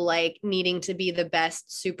whole like needing to be the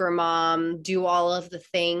best super mom, do all of the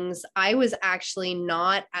things, I was actually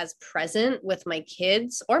not as present with my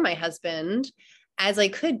kids or my husband as I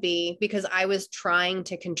could be, because I was trying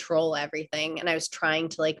to control everything and I was trying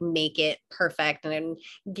to like make it perfect and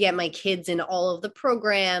get my kids in all of the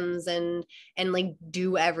programs and like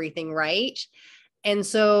do everything right. And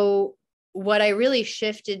so what I really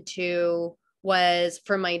shifted to was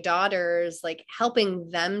for my daughters, like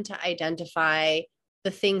helping them to identify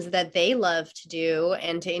the things that they love to do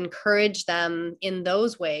and to encourage them in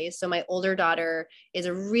those ways. So my older daughter is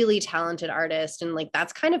a really talented artist and like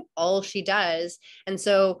that's kind of all she does. And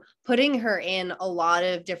so putting her in a lot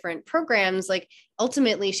of different programs, like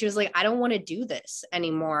ultimately she was like, I don't want to do this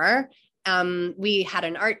anymore. We had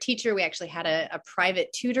an art teacher. We actually had a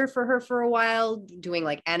private tutor for her for a while doing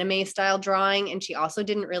like anime style drawing. And she also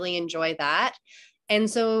didn't really enjoy that. And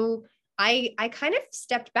so I kind of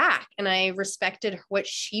stepped back and I respected what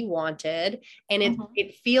she wanted. And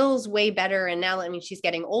it feels way better. And now, I mean, she's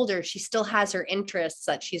getting older. She still has her interests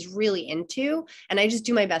that she's really into. And I just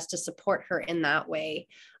do my best to support her in that way.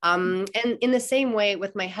 And in the same way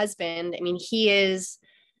with my husband, I mean, he is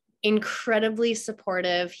incredibly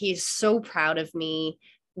supportive. He's so proud of me.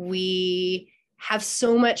 We have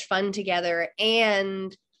so much fun together.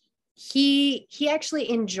 And he actually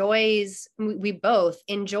enjoys, we both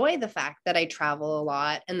enjoy the fact that I travel a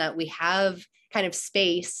lot and that we have kind of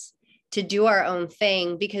space to do our own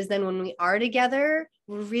thing, because then when we are together,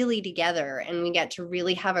 we're really together and we get to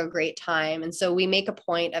really have a great time. And so we make a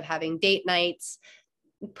point of having date nights,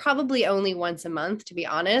 probably only once a month, to be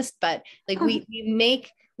honest, but like we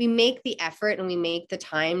make the effort and we make the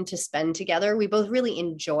time to spend together. We both really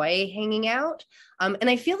enjoy hanging out. And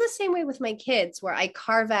I feel the same way with my kids, where I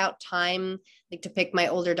carve out time like to pick my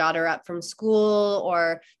older daughter up from school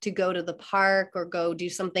or to go to the park or go do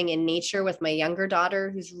something in nature with my younger daughter,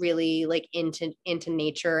 who's really like into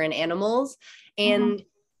nature and animals. And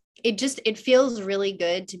it feels really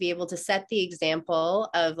good to be able to set the example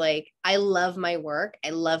of like, I love my work.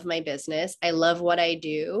 I love my business. I love what I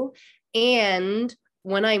do. And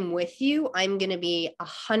when I'm with you, I'm going to be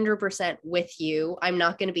 100% with you. I'm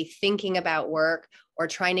not going to be thinking about work or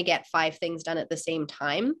trying to get 5 things done at the same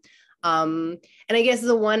time. And I guess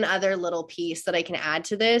the one other little piece that I can add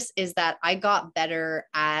to this is that I got better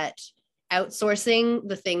at outsourcing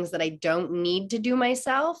the things that I don't need to do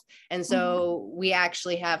myself. And so we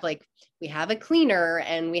actually have we have a cleaner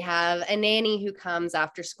and we have a nanny who comes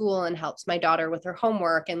after school and helps my daughter with her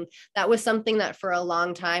homework. And that was something that for a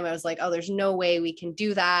long time I was like, oh, there's no way we can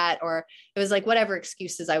do that. Or it was like whatever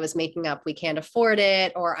excuses I was making up, we can't afford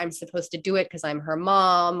it, or I'm supposed to do it because I'm her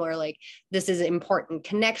mom, or like this is important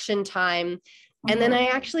connection time. And then I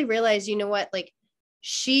actually realized, you know what, like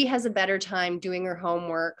she has a better time doing her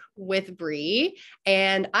homework with Bree,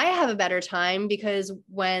 and I have a better time because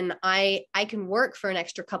when I can work for an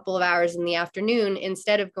extra couple of hours in the afternoon,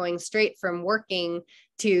 instead of going straight from working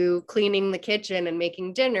to cleaning the kitchen and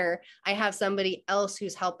making dinner, I have somebody else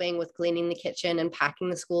who's helping with cleaning the kitchen and packing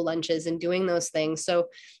the school lunches and doing those things. So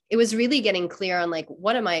it was really getting clear on like,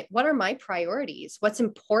 what are my priorities? What's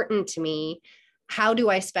important to me? How do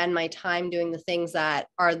I spend my time doing the things that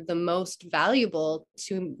are the most valuable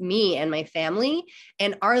to me and my family?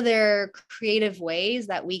 And are there creative ways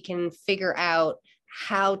that we can figure out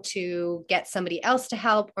how to get somebody else to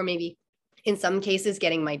help, or maybe in some cases,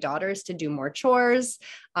 getting my daughters to do more chores,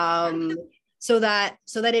 so that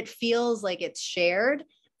it feels like it's shared.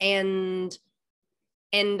 And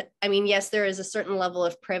I mean, yes, there is a certain level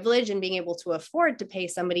of privilege in being able to afford to pay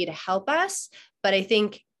somebody to help us. But I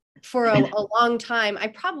think for a long time, I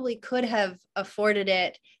probably could have afforded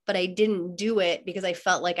it, but I didn't do it because I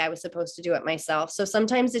felt like I was supposed to do it myself. So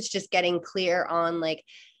sometimes it's just getting clear on like,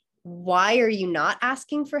 why are you not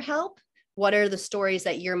asking for help? What are the stories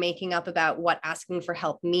that you're making up about what asking for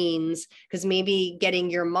help means? Because maybe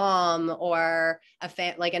getting your mom or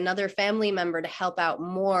like another family member to help out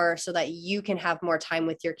more so that you can have more time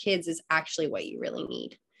with your kids is actually what you really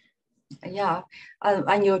need. Yeah,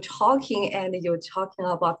 and you're talking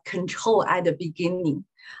about control at the beginning.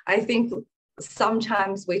 I think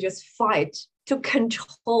sometimes we just fight to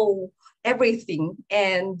control everything,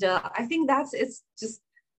 and I think it's just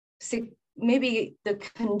maybe the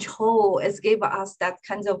control is give us that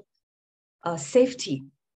kind of safety,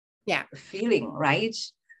 feeling, right?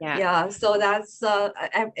 Yeah. So that's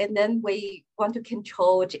and then we want to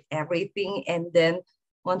control everything, and then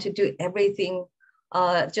want to do everything.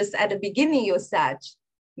 Just at the beginning, you said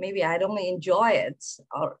maybe I don't enjoy it,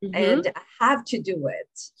 Mhm. and I have to do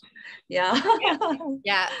it. Yeah.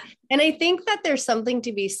 Yeah. And I think that there's something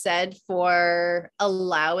to be said for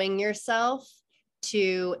allowing yourself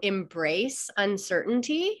to embrace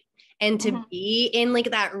uncertainty and to Mhm. be in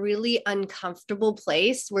like that really uncomfortable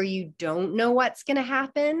place where you don't know what's going to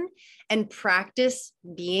happen and practice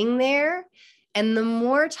being there. And the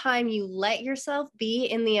more time you let yourself be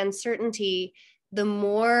in the uncertainty, the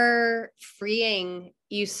more freeing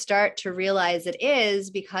you start to realize it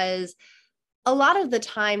is, because a lot of the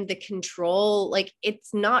time the control, like,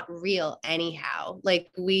 it's not real anyhow.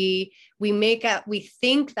 Like we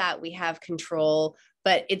think that we have control,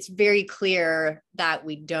 but it's very clear that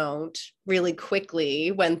we don't, really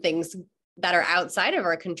quickly, when things that are outside of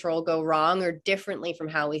our control go wrong or differently from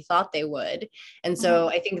how we thought they would. And so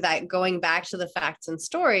Mhm. I think that going back to the facts and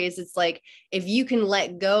stories, it's like, if you can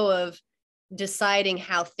let go of deciding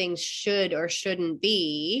how things should or shouldn't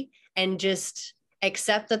be and just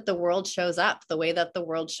accept that the world shows up the way that the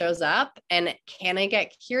world shows up, and can I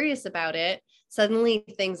get curious about it, suddenly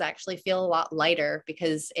things actually feel a lot lighter,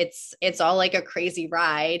 because it's all like a crazy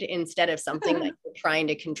ride instead of something that you're trying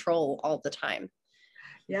to control all the time.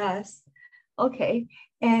 Yes. Okay.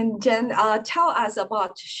 And then tell us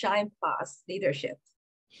about Shine Plus Leadership.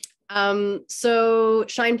 So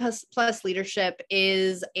Shine+ Leadership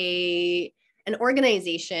is an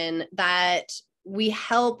organization that we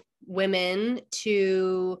help women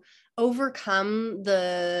to overcome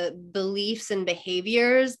the beliefs and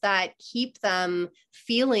behaviors that keep them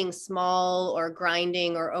feeling small or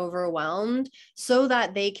grinding or overwhelmed, so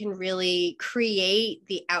that they can really create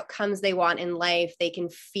the outcomes they want in life. They can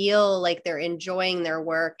feel like they're enjoying their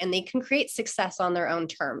work, and they can create success on their own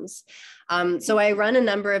terms. So I run a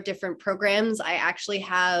number of different programs. I actually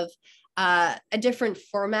have a different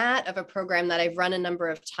format of a program that I've run a number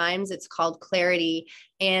of times. It's called Clarity,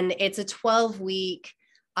 and it's a 12-week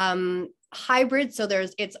hybrid. So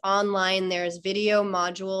it's online, there's video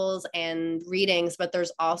modules and readings, but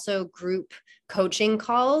there's also group coaching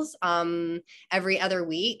calls every other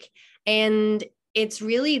week. And it's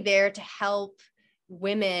really there to help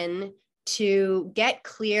women to get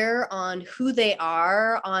clear on who they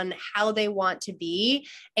are, on how they want to be,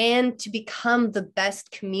 and to become the best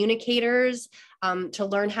communicators, to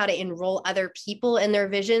learn how to enroll other people in their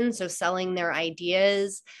vision. So selling their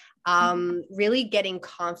ideas, really getting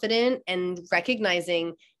confident and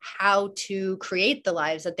recognizing how to create the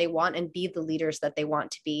lives that they want and be the leaders that they want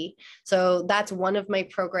to be. So that's one of my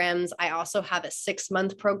programs. I also have a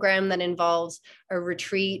 6-month program that involves a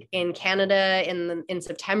retreat in Canada in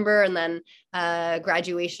September, and then a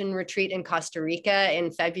graduation retreat in Costa Rica in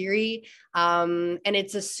February. And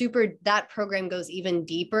it's that program goes even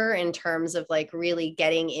deeper in terms of like really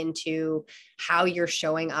getting into how you're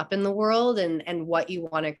showing up in the world and what you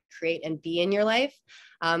want to create and be in your life.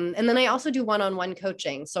 And then I also do one-on-one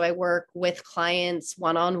coaching. So I work with clients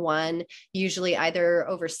one-on-one, usually either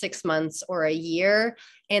over 6 months or a year.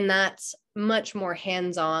 And that's much more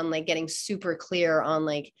hands-on, like getting super clear on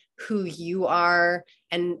like who you are,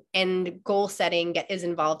 and goal setting is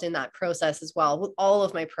involved in that process as well. With all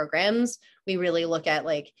of my programs, we really look at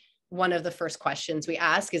like, one of the first questions we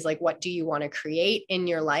ask is like, what do you want to create in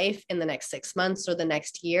your life in the next 6 months or the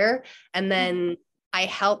next year? And then I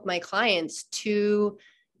help my clients to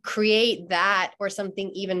create that or something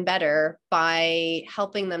even better by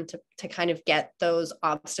helping them to kind of get those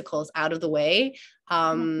obstacles out of the way,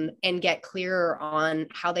 and get clearer on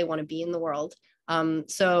how they want to be in the world.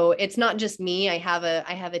 So it's not just me. I have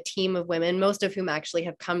a team of women, most of whom actually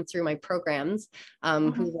have come through my programs,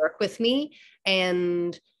 who work with me.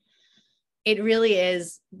 And it really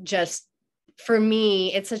is just, for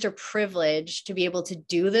me, it's such a privilege to be able to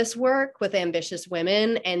do this work with ambitious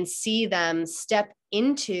women and see them step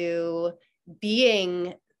into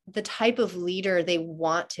being the type of leader they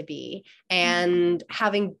want to be, and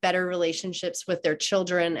having better relationships with their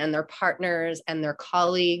children and their partners and their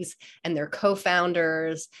colleagues and their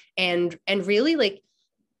co-founders, and really like,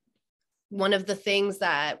 one of the things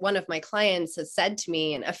that one of my clients has said to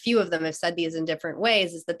me, and a few of them have said these in different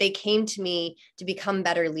ways, is that they came to me to become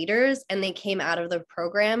better leaders, and they came out of the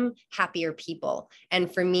program happier people.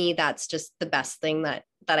 And for me, that's just the best thing that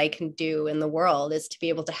I can do in the world, is to be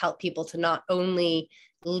able to help people to not only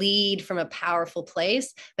lead from a powerful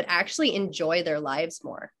place, but actually enjoy their lives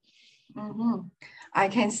more. Mm-hmm. I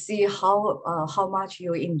can see how much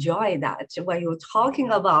you enjoy that when you're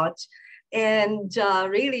talking about, and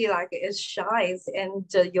really like it shines, and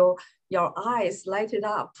your eyes light it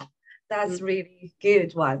up. That's really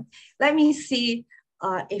good one. Let me see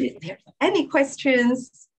if there's any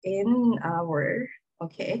questions in our,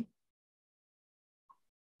 okay.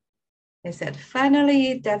 I said,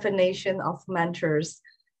 finally, definition of mentors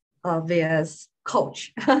vs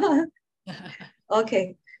coach.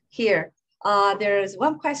 Okay, here. There is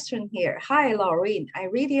one question here. Hi, Laureen. I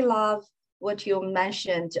really love what you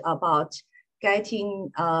mentioned about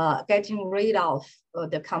getting rid of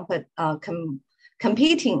the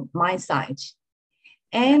competing mindset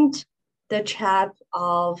and the trap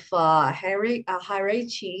of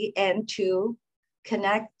hierarchy, and to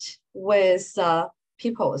connect with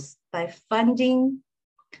peoples by finding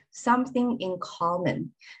something in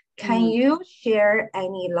common. Can you share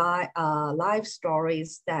any life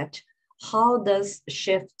stories that how does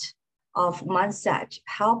shift of mindset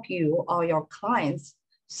help you or your clients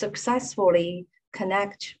successfully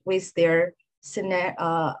connect with their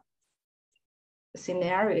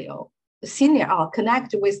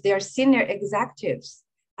connect with their senior executives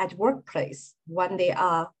at workplace when they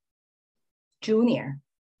are junior?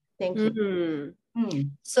 Thank you.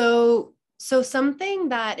 So something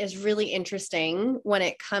that is really interesting when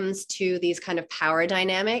it comes to these kind of power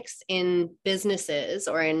dynamics in businesses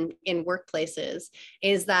or in workplaces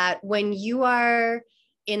is that when you are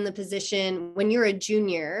in the position, when you're a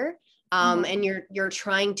junior, and you're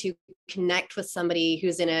trying to connect with somebody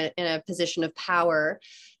who's in a position of power,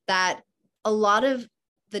 that a lot of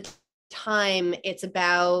the time it's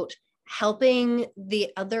about helping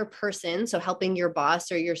the other person, so helping your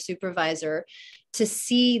boss or your supervisor to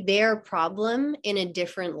see their problem in a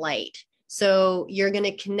different light. So you're going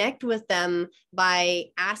to connect with them by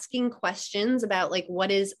asking questions about like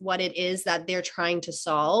what it is that they're trying to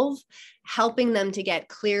solve, helping them to get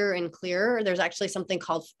clearer and clearer. There's actually something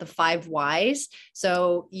called the 5 whys.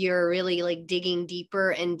 So you're really like digging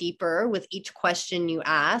deeper and deeper with each question you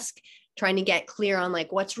ask, trying to get clear on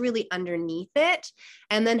like what's really underneath it,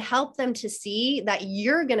 and then help them to see that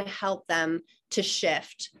you're going to help them to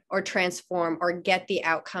shift or transform or get the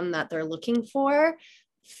outcome that they're looking for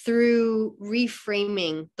through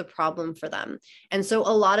reframing the problem for them. And so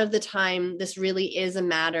a lot of the time, this really is a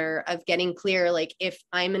matter of getting clear. Like if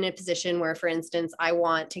I'm in a position where, for instance, I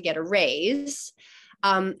want to get a raise,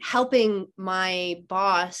 helping my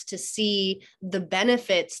boss to see the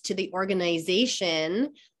benefits to the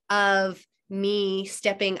organization of me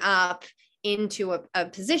stepping up into a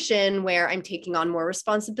position where I'm taking on more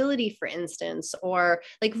responsibility, for instance, or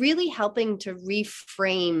like really helping to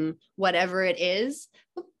reframe whatever it is.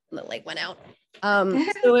 The light went out.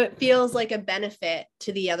 So it feels like a benefit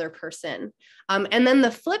to the other person. And then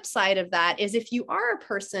the flip side of that is if you are a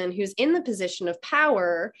person who's in the position of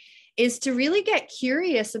power, is to really get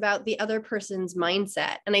curious about the other person's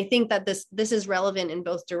mindset. And I think that this is relevant in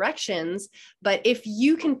both directions, but if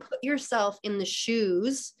you can put yourself in the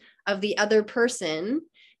shoes of the other person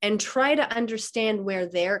and try to understand where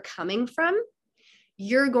they're coming from,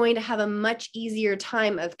 you're going to have a much easier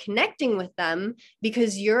time of connecting with them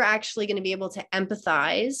because you're actually going to be able to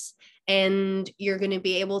empathize, and you're going to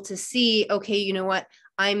be able to see, okay, you know what,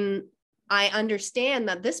 I understand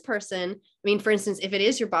that this person, I mean, for instance, if it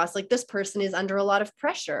is your boss, like this person is under a lot of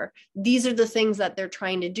pressure. These are the things that they're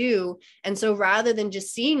trying to do. And so rather than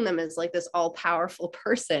just seeing them as like this all powerful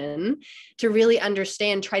person, to really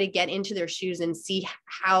understand, try to get into their shoes and see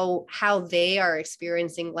how they are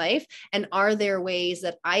experiencing life. And are there ways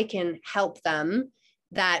that I can help them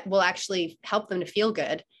that will actually help them to feel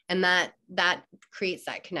good? And that creates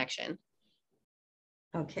that connection.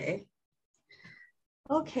 Okay.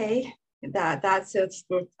 That's a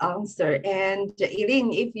good answer. And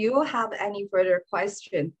Eileen, if you have any further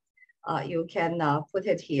question, you can put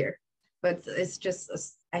it here. But it's just,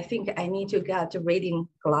 I think I need to get reading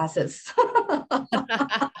glasses. I'm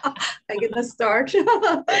gonna start.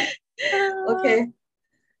 Okay.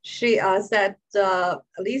 She said,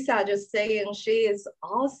 Lisa just saying she is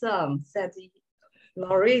awesome. Said,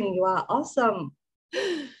 Laureen, you are awesome.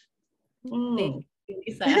 Thank you,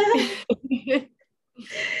 Lisa.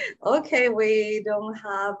 Okay, we don't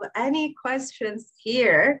have any questions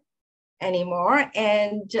here anymore,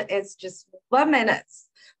 and it's just 1 minute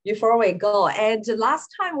before we go. And last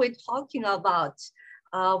time we talking about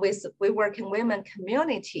with WeWorkingWomen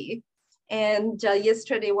community, and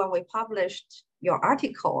yesterday when we published your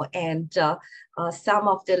article, and some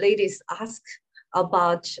of the ladies asked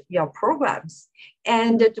about your programs,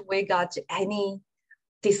 and we got any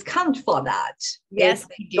discount for that? Yes,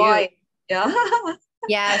 we do. Yeah.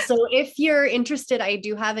 Yeah. So if you're interested, I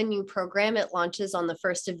do have a new program. It launches on the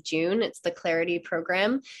 1st of June. It's the Clarity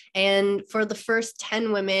Program. And for the first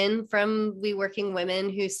 10 women from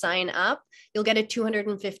WeWorkingWomen who sign up, you'll get a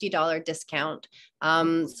 $250 discount.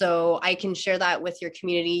 So I can share that with your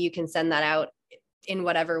community. You can send that out in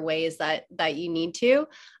whatever ways that you need to.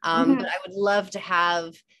 But I would love to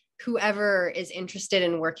have whoever is interested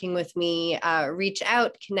in working with me, reach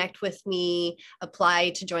out, connect with me,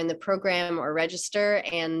 apply to join the program or register.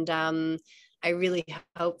 And I really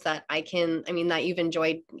hope that that you've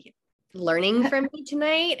enjoyed learning from me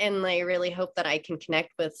tonight. And I really hope that I can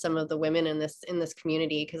connect with some of the women in this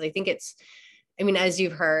community, because I think as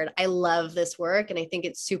you've heard, I love this work and I think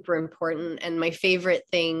it's super important. And my favorite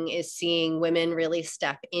thing is seeing women really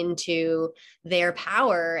step into their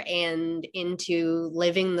power and into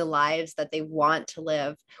living the lives that they want to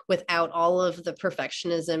live without all of the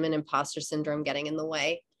perfectionism and imposter syndrome getting in the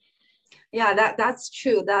way. Yeah, that's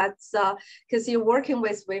true. That's because you're working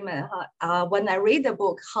with women. When I read the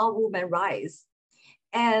book, How Women Rise,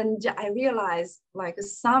 and I realized like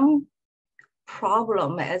some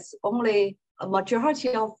problem is only a majority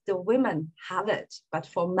of the women have it, but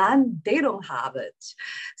for men, they don't have it.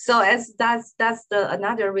 So that's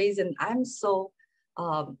another reason I'm so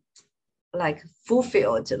like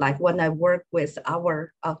fulfilled, like when I work with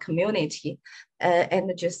our community,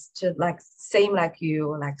 and just like same like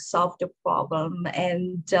you, like solve the problem,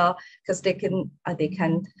 and because they can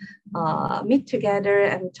meet together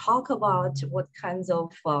and talk about what kinds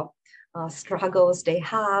of struggles they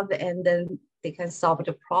have, and then they can solve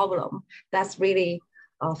the problem. That's really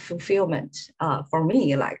fulfillment for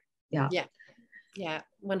me. Like, yeah. Yeah,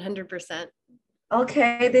 100%.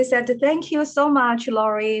 Okay, they said, thank you so much,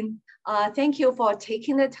 Lauren. Thank you for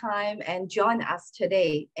taking the time and join us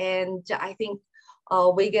today. And I think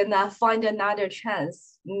we're gonna find another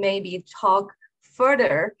chance, maybe talk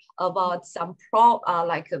further about some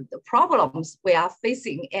the problems we are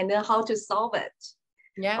facing and then how to solve it.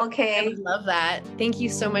 Yeah. Okay. I would love that. Thank you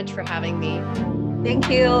so much for having me. Thank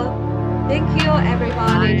you. Thank you,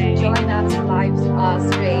 everybody, to join us live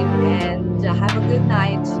stream, and have a good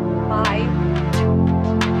night.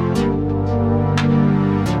 Bye.